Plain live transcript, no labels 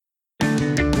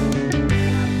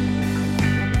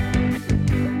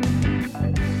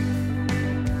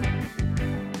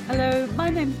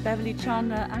name's Beverly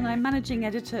Chandler and I'm managing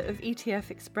editor of ETF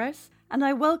Express, and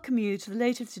I welcome you to the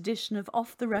latest edition of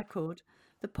Off the Record,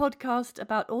 the podcast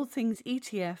about all things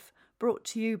ETF, brought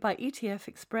to you by ETF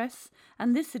Express,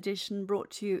 and this edition brought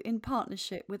to you in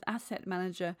partnership with asset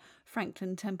manager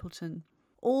Franklin Templeton.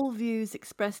 All views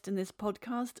expressed in this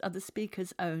podcast are the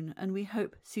speaker's own, and we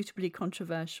hope suitably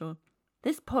controversial.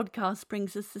 This podcast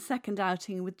brings us the second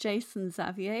outing with Jason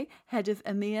Xavier, head of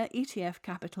EMEA ETF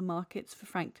Capital Markets for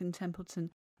Franklin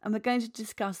Templeton, and we're going to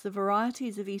discuss the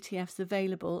varieties of ETFs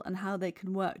available and how they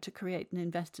can work to create an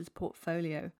investor's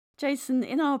portfolio. Jason,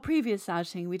 in our previous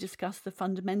outing, we discussed the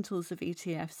fundamentals of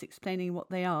ETFs, explaining what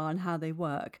they are and how they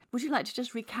work. Would you like to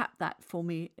just recap that for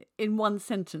me in one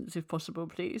sentence, if possible,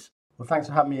 please? Well, thanks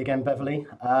for having me again, Beverly.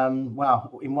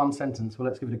 Wow, in one sentence, well,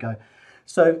 let's give it a go.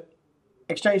 So,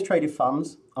 exchange-traded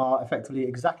funds are effectively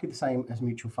exactly the same as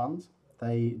mutual funds.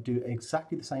 They do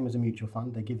exactly the same as a mutual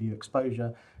fund. They give you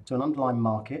exposure to an underlying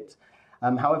market.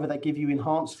 However, they give you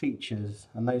enhanced features,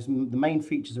 and the main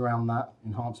features around that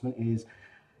enhancement is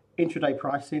intraday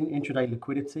pricing, intraday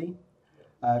liquidity,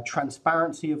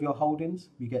 transparency of your holdings.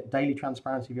 You get daily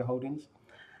transparency of your holdings,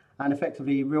 and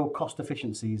effectively real cost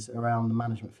efficiencies around the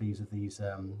management fees of these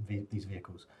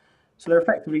vehicles. So they're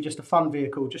effectively just a fund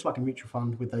vehicle, just like a mutual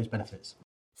fund, with those benefits.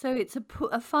 So it's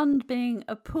a fund being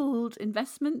a pooled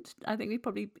investment. I think we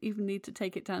probably even need to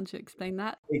take it down to explain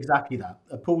that. Exactly that.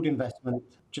 A pooled investment,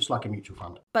 just like a mutual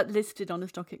fund. But listed on a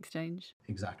stock exchange.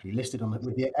 Exactly. Listed on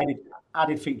with the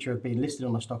added feature of being listed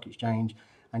on a stock exchange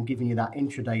and giving you that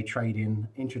intraday trading,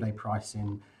 intraday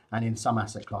pricing, and in some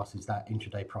asset classes, that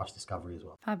intraday price discovery as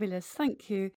well. Fabulous. Thank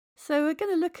you. So we're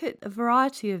going to look at a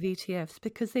variety of ETFs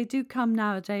because they do come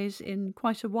nowadays in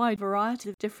quite a wide variety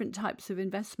of different types of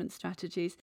investment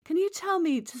strategies. Can you tell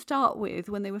me, to start with,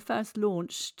 when they were first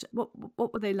launched, what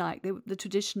were they like? The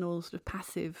traditional sort of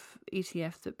passive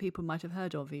ETF that people might have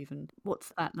heard of even.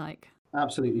 What's that like?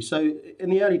 Absolutely. So in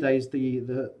the early days,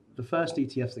 the first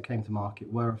ETFs that came to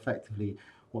market were effectively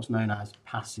what's known as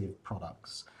passive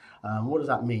products. What does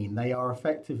that mean? They are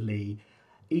effectively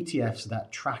ETFs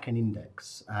that track an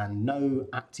index, and no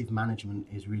active management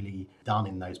is really done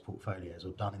in those portfolios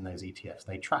or done in those ETFs.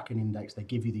 They track an index, they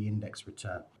give you the index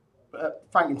return.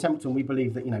 Franklin Templeton, we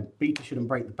believe that beta shouldn't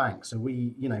break the bank. So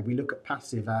we look at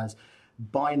passive as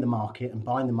buying the market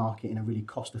in a really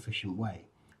cost-efficient way.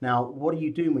 Now, what do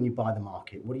you do when you buy the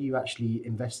market? What are you actually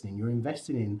investing in? You're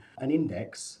investing in an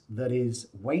index that is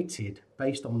weighted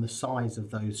based on the size of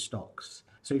those stocks.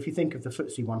 So if you think of the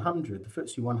FTSE 100, the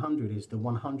FTSE 100 is the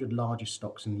 100 largest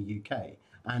stocks in the UK,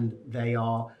 and they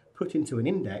are put into an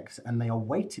index and they are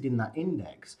weighted in that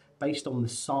index based on the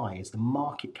size, the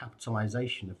market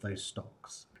capitalization of those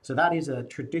stocks. So that is a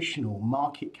traditional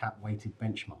market cap weighted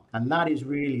benchmark, and that is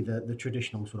really the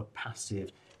traditional sort of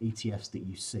passive ETFs that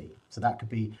you see. So that could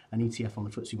be an ETF on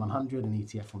the FTSE 100, an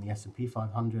ETF on the S&P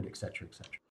 500, etc.,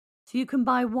 etc. So you can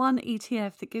buy one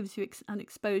ETF that gives you an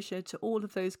exposure to all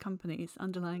of those companies,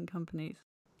 underlying companies.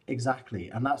 Exactly,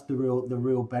 and that's the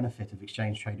real benefit of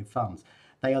exchange-traded funds.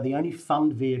 They are the only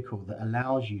fund vehicle that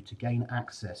allows you to gain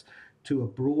access to a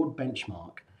broad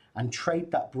benchmark and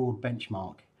trade that broad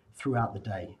benchmark throughout the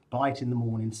day. Buy it in the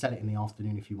morning, sell it in the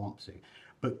afternoon if you want to,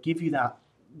 but give you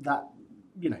that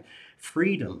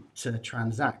freedom to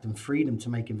transact and freedom to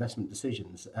make investment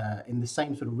decisions in the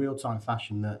same sort of real-time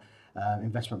fashion that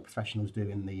investment professionals do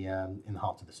in the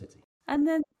heart of the city. And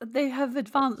then they have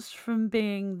advanced from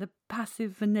being the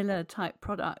passive vanilla type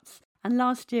products. And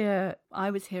last year, I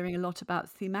was hearing a lot about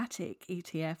thematic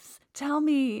ETFs. Tell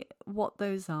me what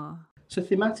those are. So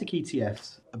thematic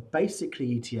ETFs are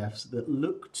basically ETFs that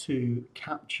look to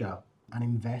capture and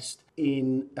invest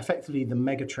in effectively the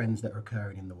mega trends that are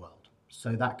occurring in the world.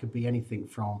 So that could be anything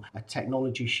from a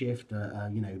technology shift,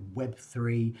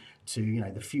 Web3,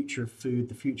 to the future of food,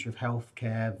 the future of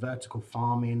healthcare, vertical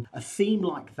farming. A theme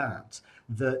like that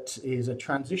is a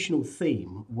transitional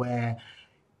theme where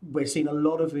we're seeing a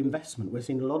lot of investment. We're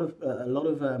seeing a lot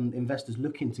of investors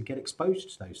looking to get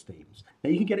exposed to those themes. Now,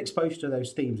 you can get exposed to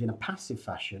those themes in a passive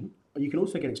fashion, or you can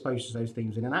also get exposed to those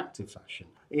themes in an active fashion.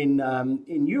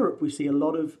 In Europe, we see a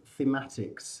lot of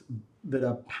thematics that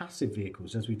are passive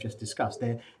vehicles, as we've just discussed.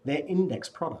 They're index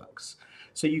products.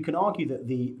 So you can argue that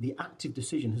the active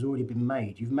decision has already been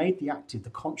made. You've made the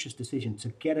conscious decision to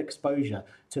get exposure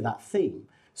to that theme.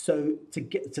 So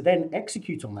to then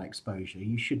execute on that exposure,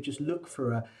 you should just look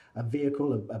for a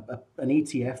vehicle, an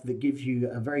ETF that gives you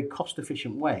a very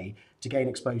cost-efficient way to gain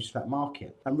exposure to that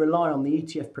market, and rely on the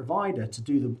ETF provider to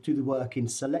do the work in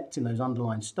selecting those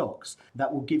underlying stocks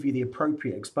that will give you the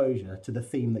appropriate exposure to the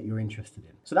theme that you're interested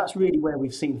in. So that's really where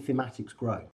we've seen thematics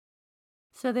grow.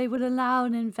 So they will allow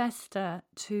an investor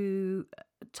to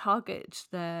target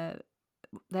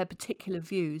their particular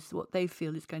views, what they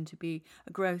feel is going to be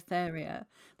a growth area.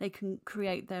 They can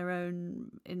create their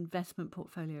own investment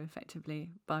portfolio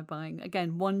effectively by buying,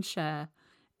 again, one share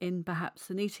in perhaps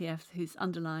an ETF whose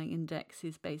underlying index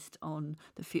is based on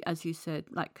as you said,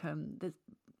 like the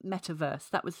metaverse.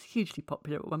 That was hugely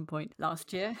popular at one point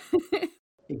last year.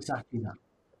 Exactly that.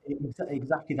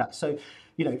 Exactly that. So,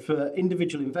 for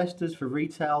individual investors, for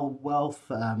retail, wealth,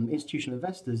 institutional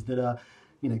investors that are,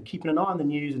 keeping an eye on the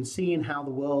news and seeing how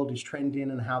the world is trending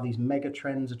and how these mega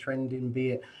trends are trending,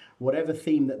 be it whatever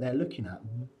theme that they're looking at,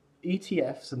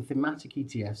 ETFs and thematic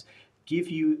ETFs give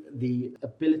you the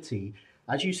ability,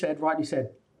 as you said, rightly said,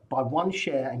 buy one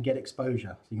share and get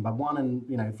exposure. So you can buy one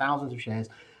and thousands of shares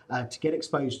to get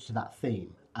exposed to that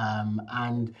theme.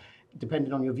 And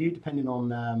depending on your view, depending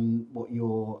on what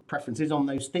your preference is on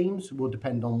those themes, will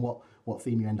depend on what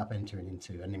theme you end up entering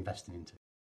into and investing into.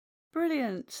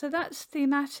 Brilliant. So that's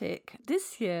thematic.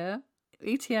 This year,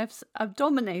 ETFs are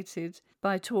dominated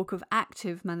by talk of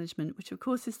active management, which of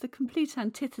course is the complete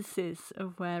antithesis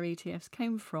of where ETFs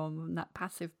came from, that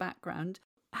passive background.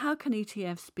 How can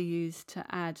ETFs be used to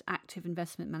add active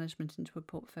investment management into a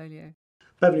portfolio?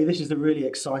 Beverly, this is a really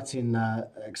exciting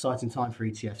time for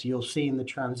ETFs. You're seeing the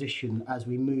transition as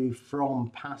we move from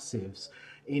passives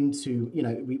into,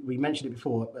 we mentioned it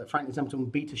before, Franklin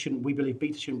Templeton, we believe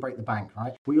beta shouldn't break the bank,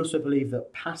 right? We also believe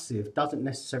that passive doesn't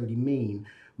necessarily mean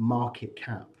market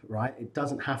cap, right? It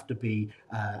doesn't have to be,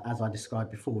 as I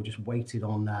described before, just weighted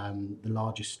on the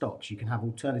largest stocks. You can have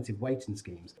alternative weighting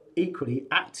schemes. Equally,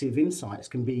 active insights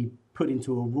can be put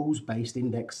into a rules-based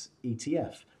index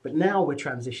ETF. But now we're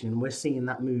transitioning, we're seeing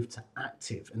that move to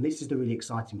active. And this is the really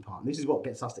exciting part. And this is what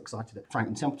gets us excited at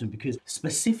Franklin Templeton, because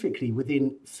specifically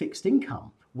within fixed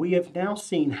income, we have now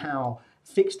seen how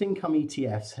fixed income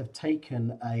ETFs have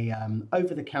taken a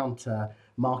over-the-counter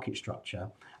market structure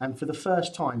and for the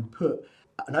first time put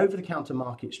an over-the-counter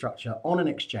market structure on an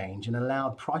exchange and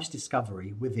allowed price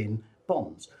discovery within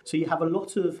bonds. So you have a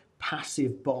lot of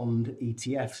passive bond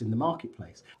ETFs in the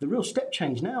marketplace. The real step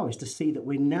change now is to see that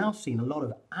we're now seeing a lot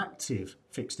of active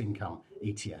fixed income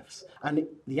ETFs. And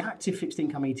the active fixed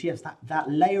income ETFs, that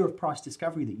layer of price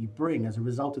discovery that you bring as a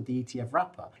result of the ETF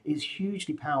wrapper is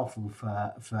hugely powerful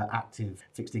for active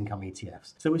fixed income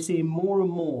ETFs. So we're seeing more and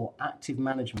more active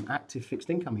management, active fixed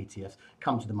income ETFs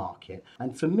come to the market.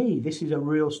 And for me, this is a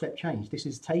real step change. This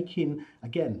is taking,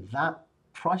 again, that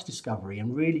price discovery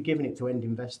and really giving it to end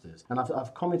investors. And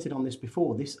I've commented on this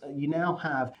before. You now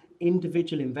have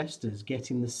individual investors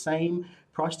getting the same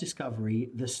price discovery,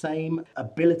 the same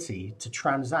ability to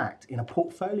transact in a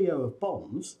portfolio of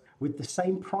bonds with the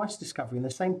same price discovery and the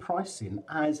same pricing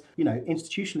as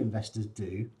institutional investors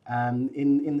do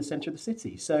in the centre of the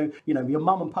city. So your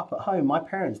mum and pop at home, my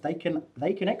parents, they can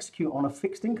execute on a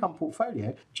fixed income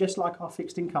portfolio just like our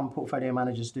fixed income portfolio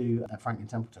managers do at Franklin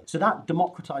Templeton. So that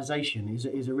democratization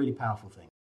is a really powerful thing.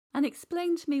 And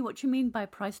explain to me what you mean by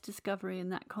price discovery in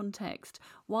that context.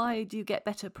 Why do you get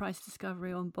better price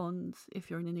discovery on bonds if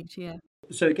you're in an ETF?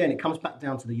 So again, it comes back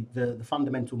down to the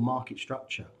fundamental market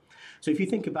structure. So if you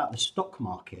think about the stock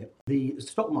market,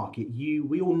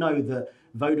 we all know that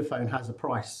Vodafone has a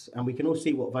price, and we can all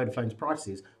see what Vodafone's price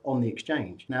is on the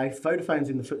exchange. Now, if Vodafone's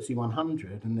in the FTSE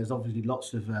 100, and there's obviously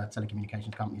lots of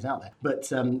telecommunications companies out there, but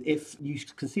if you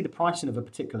can see the pricing of a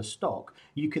particular stock,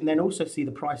 you can then also see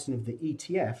the pricing of the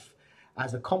ETF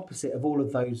as a composite of all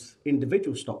of those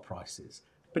individual stock prices.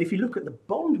 But if you look at the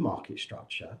bond market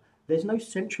structure, there's no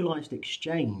centralized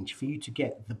exchange for you to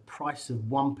get the price of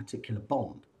one particular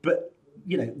bond. But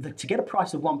to get a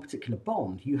price of one particular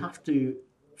bond, you have to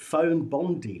phone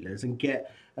bond dealers and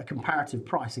get a comparative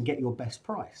price and get your best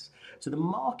price. So the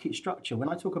market structure, when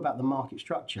I talk about the market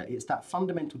structure, it's that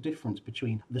fundamental difference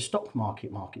between the stock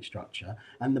market structure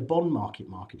and the bond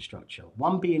market structure.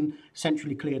 One being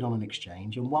centrally cleared on an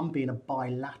exchange and one being a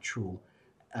bilateral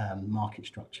market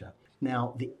structure.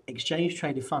 Now, the exchange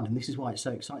traded fund, and this is why it's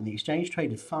so exciting, the exchange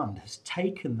traded fund has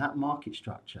taken that market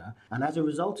structure, and as a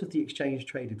result of the exchange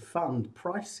traded fund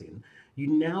pricing, you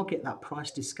now get that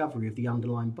price discovery of the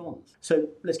underlying bonds. So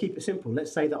let's keep it simple.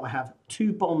 Let's say that I have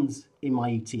two bonds in my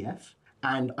ETF,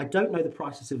 and I don't know the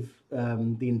prices of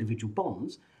the individual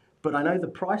bonds, but I know the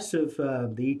price of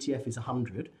the ETF is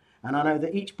 100, and I know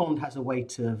that each bond has a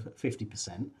weight of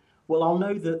 50%. Well, I'll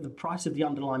know that the price of the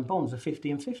underlying bonds are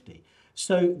 50 and 50.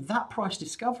 So that price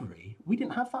discovery, we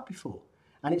didn't have that before.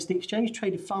 And it's the exchange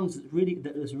traded funds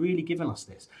that has really given us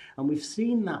this. And we've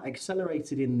seen that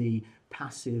accelerated in the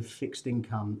passive fixed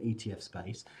income ETF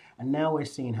space. And now we're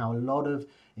seeing how a lot of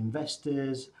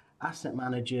investors, asset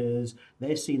managers,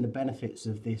 they're seeing the benefits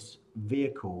of this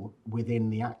vehicle within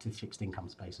the active fixed income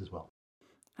space as well.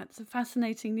 That's a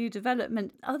fascinating new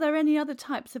development. Are there any other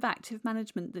types of active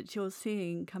management that you're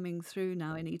seeing coming through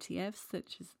now in ETFs,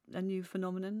 which is a new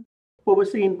phenomenon? Well, we're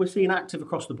seeing active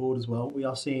across the board as well. We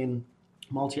are seeing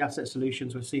multi-asset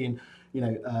solutions. We're seeing,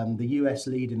 the US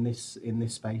lead in this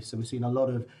space. So we're seeing a lot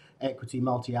of equity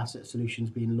multi-asset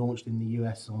solutions being launched in the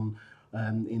US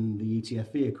in the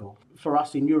ETF vehicle. For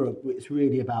us in Europe, it's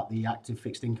really about the active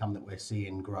fixed income that we're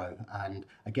seeing grow. And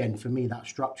again, for me, that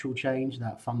structural change,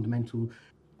 that fundamental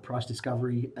price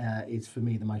discovery is for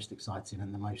me the most exciting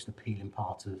and the most appealing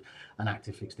part of an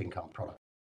active fixed income product.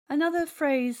 Another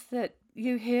phrase that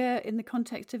you hear in the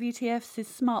context of ETFs is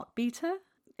smart beta.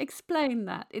 Explain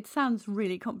that. It sounds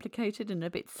really complicated and a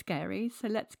bit scary. So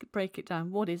let's break it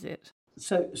down. What is it?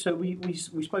 So we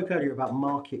spoke earlier about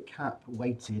market cap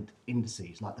weighted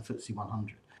indices like the FTSE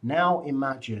 100. Now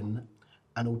imagine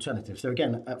an alternative. So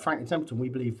again, at Franklin Templeton, we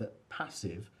believe that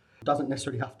passive doesn't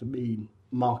necessarily have to mean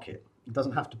market. It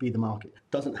doesn't have to be the market.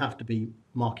 It doesn't have to be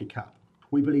market cap.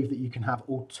 We believe that you can have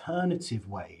alternative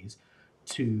ways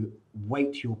to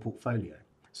weight your portfolio.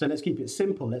 So let's keep it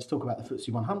simple. Let's talk about the FTSE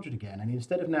 100 again. And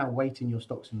instead of now weighting your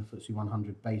stocks in the FTSE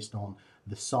 100 based on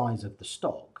the size of the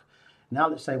stock, now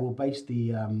let's say we'll base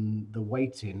the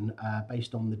weighting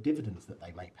based on the dividends that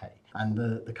they may pay. And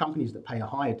the companies that pay a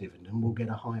higher dividend will get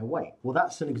a higher weight. Well,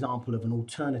 that's an example of an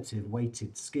alternative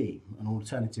weighted scheme, an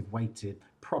alternative weighted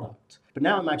product. But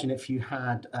now imagine if you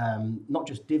had not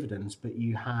just dividends, but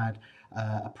you had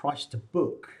a price to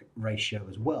book ratio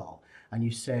as well. And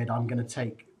you said, I'm going to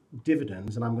take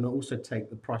dividends and I'm going to also take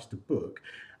the price to book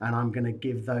and I'm going to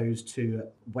give those to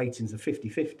weightings of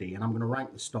 50-50 and I'm going to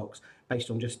rank the stocks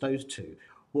based on just those two.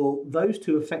 Well, those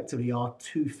two effectively are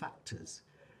two factors.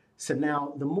 So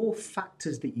now the more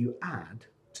factors that you add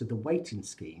to the weighting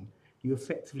scheme, you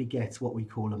effectively get what we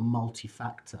call a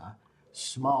multi-factor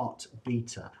smart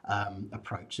beta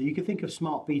approach. So you can think of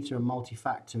smart beta and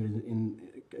multi-factor in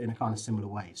a kind of similar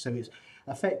way. So it's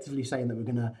effectively saying that we're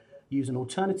going to use an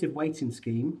alternative weighting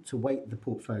scheme to weight the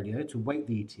portfolio, to weight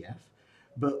the ETF,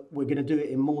 but we're going to do it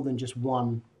in more than just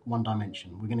one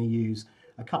dimension. We're going to use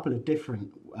a couple of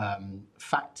different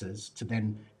factors to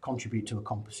then contribute to a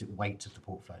composite weight of the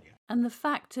portfolio. And the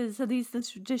factors, are these the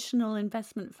traditional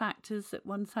investment factors that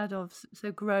one's heard of?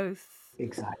 So growth.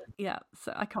 Exactly. Yeah,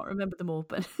 so I can't remember them all,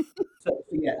 but So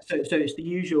it's the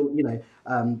usual,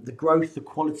 the growth, the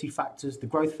quality factors, the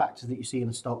growth factors that you see in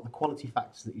the stock, the quality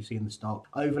factors that you see in the stock,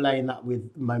 overlaying that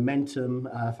with momentum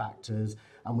factors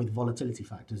and with volatility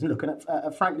factors. And look,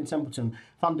 at Franklin Templeton,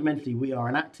 fundamentally, we are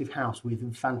an active house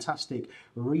with fantastic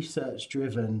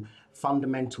research-driven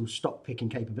fundamental stock picking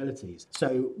capabilities.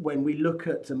 So when we look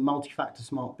at the multi-factor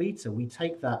smart beta, we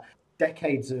take that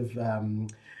decades of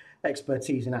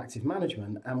expertise in active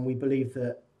management, and we believe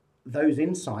that those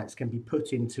insights can be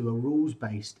put into a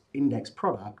rules-based index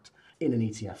product in an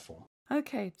ETF form.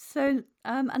 Okay, so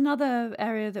another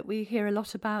area that we hear a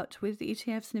lot about with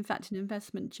ETFs and in fact in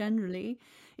investment generally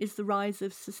is the rise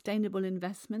of sustainable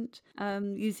investment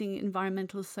using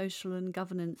environmental, social and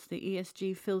governance, the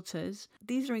ESG filters.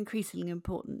 These are increasingly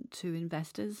important to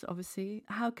investors, obviously.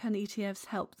 How can ETFs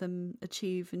help them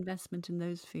achieve investment in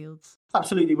those fields?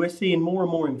 Absolutely. We're seeing more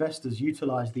and more investors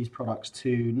utilize these products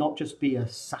to not just be a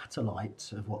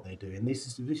satellite of what they're doing.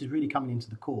 This is really coming into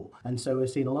the core. And so we're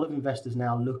seeing a lot of investors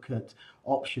now look at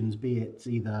options, be it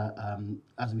either,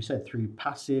 as we said, through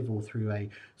passive or through a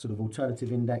sort of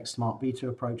alternative index, smart beta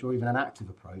approach, or even an active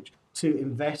approach, to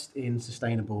invest in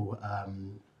sustainable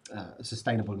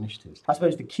initiatives. I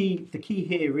suppose the key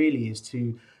here really is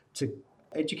to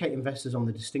educate investors on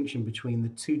the distinction between the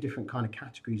two different kind of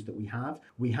categories that we have.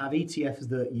 We have ETFs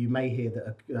that you may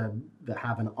hear that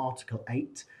have an Article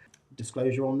 8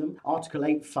 disclosure on them. Article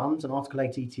 8 funds and Article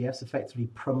 8 ETFs effectively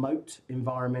promote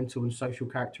environmental and social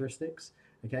characteristics.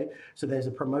 Okay, so there's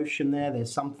a promotion there.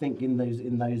 There's something in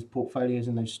those portfolios,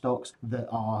 in those stocks that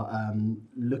are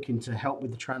looking to help with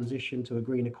the transition to a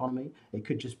green economy. It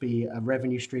could just be a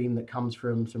revenue stream that comes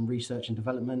from some research and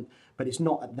development, but it's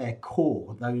not at their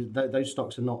core. Those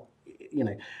stocks are not,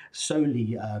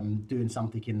 solely doing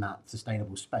something in that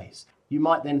sustainable space. You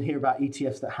might then hear about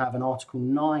ETFs that have an Article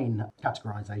 9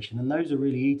 categorization, and those are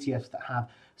really ETFs that have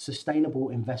sustainable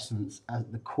investments as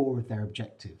the core of their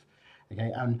objective.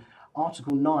 Okay, and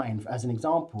Article 9, as an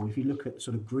example, if you look at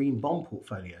sort of green bond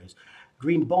portfolios,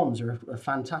 green bonds are a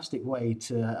fantastic way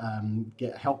to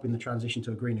get help in the transition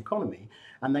to a green economy.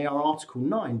 And they are Article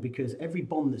 9 because every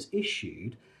bond that's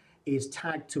issued is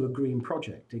tagged to a green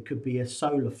project. It could be a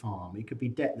solar farm, it could be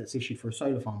debt that's issued for a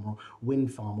solar farm or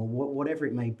wind farm or whatever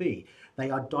it may be. They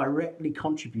are directly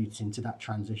contributing to that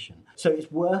transition. So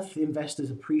it's worth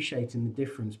investors appreciating the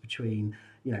difference between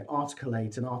Article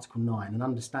 8 and Article 9 and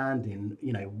understanding,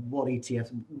 what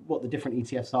the different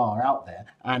ETFs are out there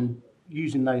and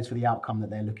using those for the outcome that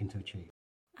they're looking to achieve.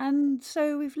 And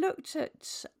so we've looked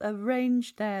at a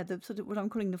range there, the sort of what I'm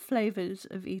calling the flavours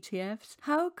of ETFs.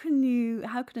 How can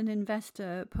an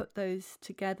investor put those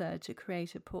together to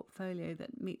create a portfolio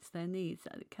that meets their needs?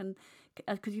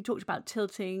 Because you talked about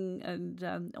tilting and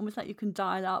almost like you can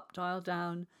dial up, dial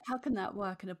down. How can that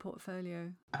work in a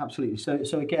portfolio? Absolutely.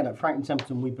 So again, at Franklin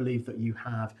Templeton, we believe that you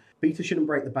have beta shouldn't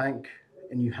break the bank,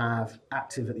 and you have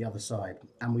active at the other side.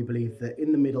 And we believe that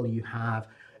in the middle you have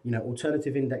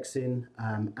alternative indexing,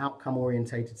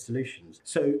 outcome-orientated solutions.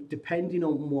 So depending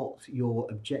on what your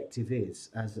objective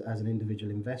is as an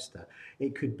individual investor,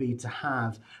 it could be to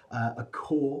have a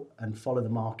core and follow the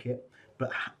market,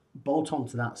 but bolt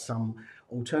onto that some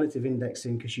alternative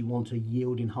indexing because you want a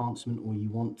yield enhancement or you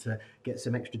want to get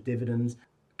some extra dividends.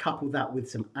 Couple that with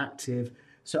some active.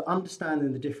 So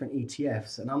understanding the different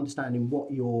ETFs and understanding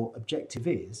what your objective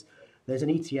is, there's an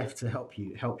ETF to help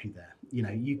you there.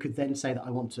 You could then say that I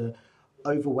want to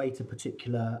overweight a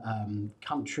particular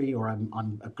country, or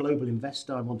I'm a global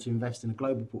investor. I want to invest in a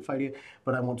global portfolio,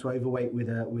 but I want to overweight with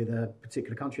a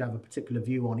particular country. I have a particular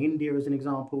view on India as an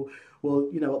example. Well,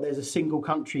 there's a single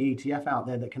country ETF out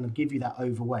there that can give you that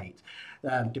overweight.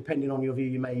 Depending on your view,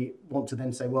 you may want to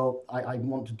then say, well, I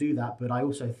want to do that, but I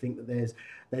also think that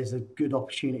there's a good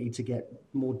opportunity to get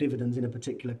more dividends in a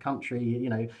particular country,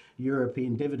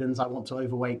 European dividends. I want to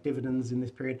overweight dividends in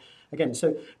this period. Again,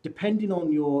 so depending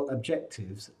on your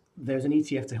objectives, there's an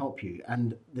ETF to help you,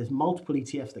 and there's multiple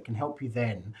ETFs that can help you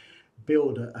then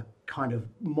build a kind of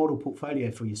model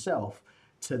portfolio for yourself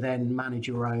to then manage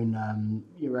your own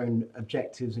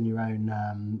objectives and your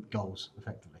own goals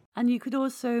effectively. And you could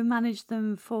also manage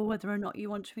them for whether or not you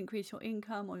want to increase your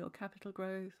income or your capital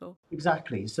growth.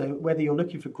 Exactly. So whether you're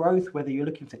looking for growth, whether you're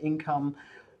looking for income,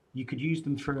 you could use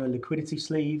them through a liquidity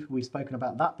sleeve. We've spoken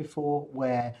about that before,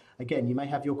 where, again, you may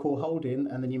have your core holding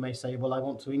and then you may say, well, I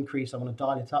want to increase, I want to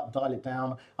dial it up, dial it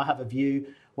down. I have a view.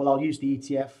 Well, I'll use the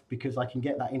ETF because I can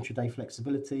get that intraday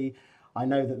flexibility. I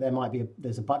know that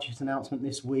there's a budget announcement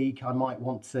this week. I might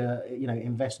want to,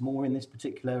 invest more in this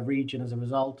particular region as a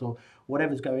result, or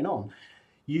whatever's going on.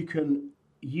 You can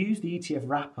use the ETF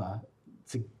wrapper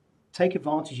to take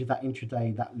advantage of that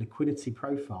intraday, that liquidity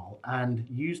profile, and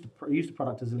use the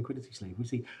product as a liquidity sleeve. We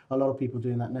see a lot of people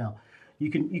doing that now. You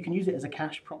can use it as a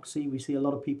cash proxy. We see a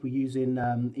lot of people using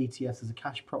ETFs as a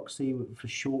cash proxy for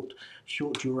short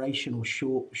duration or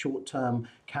short-term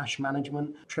cash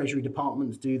management. Treasury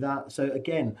departments do that. So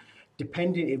again,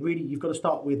 you've got to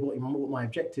start with what my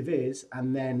objective is,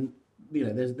 and then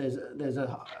there's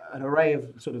an array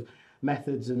of sort of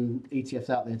methods and ETFs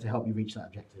out there to help you reach that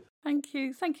objective. Thank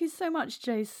you so much,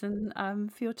 Jason,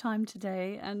 for your time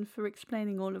today and for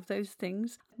explaining all of those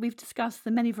things. We've discussed the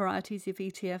many varieties of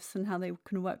ETFs and how they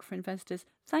can work for investors.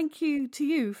 Thank you to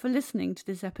you for listening to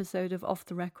this episode of Off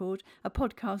the Record, a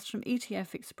podcast from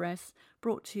ETF Express,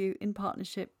 brought to you in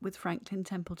partnership with Franklin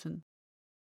Templeton.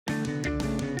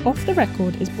 Off the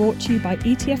Record is brought to you by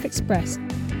ETF Express,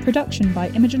 production by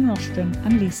Imogen Rostron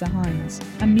and Lisa Hines,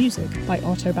 and music by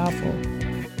Otto Balfour.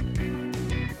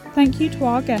 Thank you to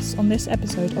our guests on this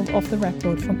episode of Off the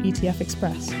Record from ETF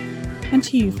Express, and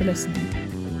to you for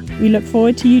listening. We look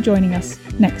forward to you joining us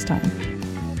next time.